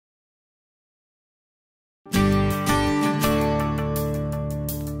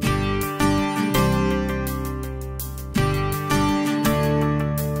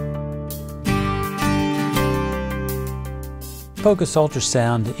Focused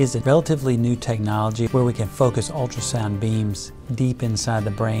ultrasound is a relatively new technology where we can focus ultrasound beams deep inside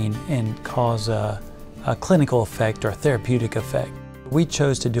the brain and cause a clinical effect or therapeutic effect. We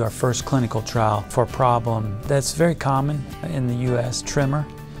chose to do our first clinical trial for a problem that's very common in the U.S., Tremor.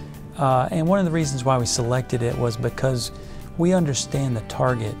 And one of the reasons why we selected it was because we understand the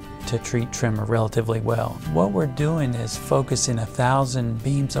target to treat tremor relatively well. What we're doing is focusing 1,000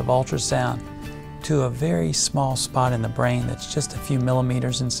 beams of ultrasound to a very small spot in the brain that's just a few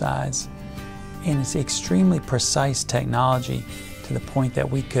millimeters in size. And it's extremely precise technology to the point that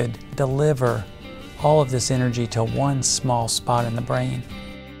we could deliver all of this energy to one small spot in the brain.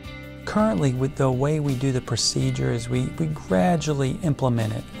 Currently, with the way we do the procedure is we gradually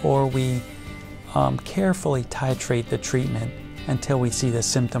implement it, or we carefully titrate the treatment until we see the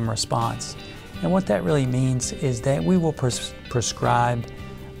symptom response. And what that really means is that we will prescribe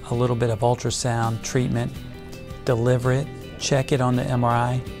a little bit of ultrasound treatment, deliver it, check it on the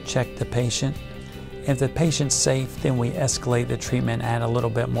MRI, check the patient. If the patient's safe, then we escalate the treatment, add a little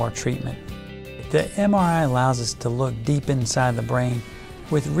bit more treatment. The MRI allows us to look deep inside the brain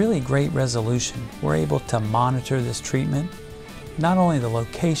with really great resolution. We're able to monitor this treatment, not only the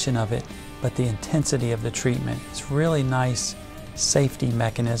location of it, but the intensity of the treatment. It's a really nice safety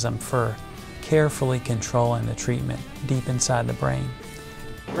mechanism for carefully controlling the treatment deep inside the brain.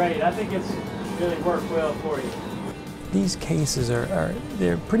 Great, I think it's really worked well for you. These cases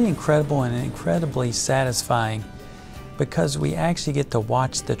they're pretty incredible and incredibly satisfying because we actually get to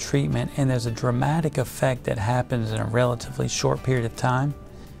watch the treatment, and there's a dramatic effect that happens in a relatively short period of time.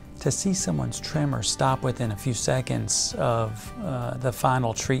 To see someone's tremor stop within a few seconds of the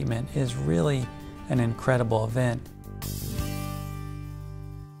final treatment is really an incredible event.